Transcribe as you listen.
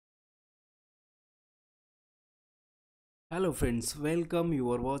Hello friends, welcome. You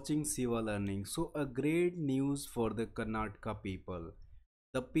are watching Siva Learning. So a great news for the Karnataka people.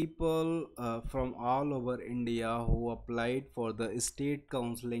 The people from all over India who applied for the state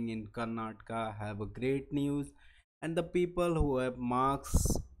counseling in Karnataka have a great news, and the people who have marks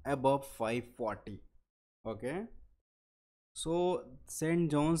above 540. Okay. So St.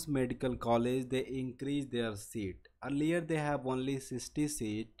 John's Medical College, they increased their seat. Earlier they have only 60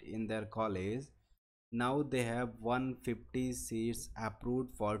 seat in their college. Now they have 150 seats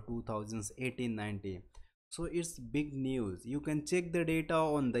approved for 2018-19. So it's big news. You can check the data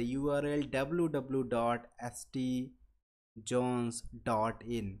on the URL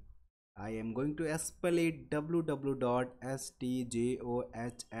www.stjohns.in. I am going to spell it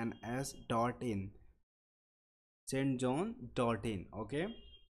www.stjohns.in, stjohn.in. Okay,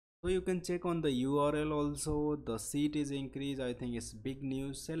 so you can check on the URL also. The seat is increased. I think it's big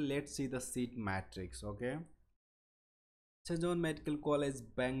news. So let's see the seat matrix. Okay, St. John Medical College,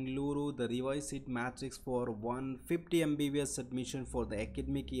 Bengaluru, the revised seat matrix for 150 MBBS admission for the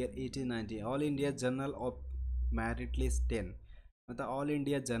academic year 1890. All India Journal of Merit List 10. मतलब all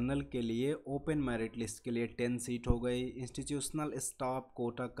India general के लिए open merit list के लिए 10 seat हो गई. Institutional staff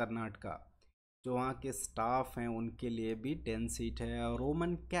Kota Karnataka, जो वहाँ के स्टाफ हैं उनके लिए भी 10 सीट है. और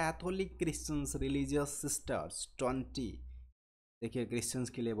Roman Catholic Christians religious sisters 20. देखिए क्रिश्चियंस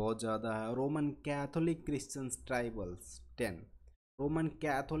के लिए बहुत ज़्यादा है. Roman Catholic Christians tribals 10. Roman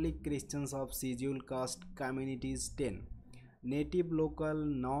Catholic Christians of schedule caste communities 10. Native local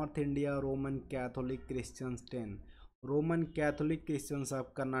north India Roman Catholic Christians 10. Roman Catholic Christians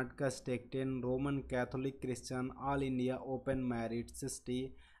of Karnataka state 10. Roman Catholic Christian all India open merit 60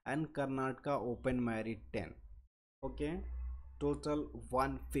 and Karnataka open merit 10. Okay, total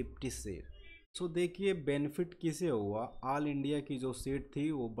 150 seat. सो देखिए benefit किसे हुआ. All India की जो seat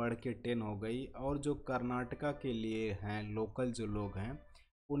थी वो बढ़ के 10 हो गई, और जो कर्नाटका के लिए हैं लोकल जो लोग हैं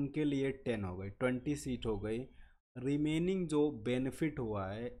उनके लिए 10 हो गई, 20 सीट हो गई. रिमेनिंग जो बेनिफिट हुआ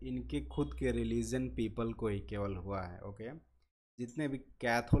है इनके खुद के रिलीजन पीपल को ही केवल हुआ है. ओके, जितने भी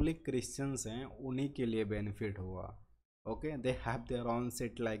कैथोलिक क्रिश्चियंस हैं उन्हीं के लिए बेनिफिट हुआ. Okay, they have their own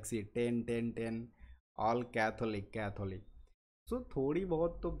seat like C 10 10 10 all Catholic. सो थोड़ी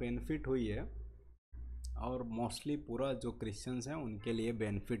बहुत तो बेनिफिट हुई है, और मोस्टली पूरा जो क्रिश्चियंस हैं उनके लिए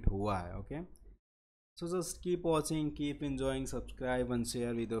बेनिफिट हुआ है. Okay, so just keep watching, keep enjoying, subscribe and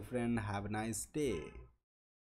share with your friend. Have a nice day.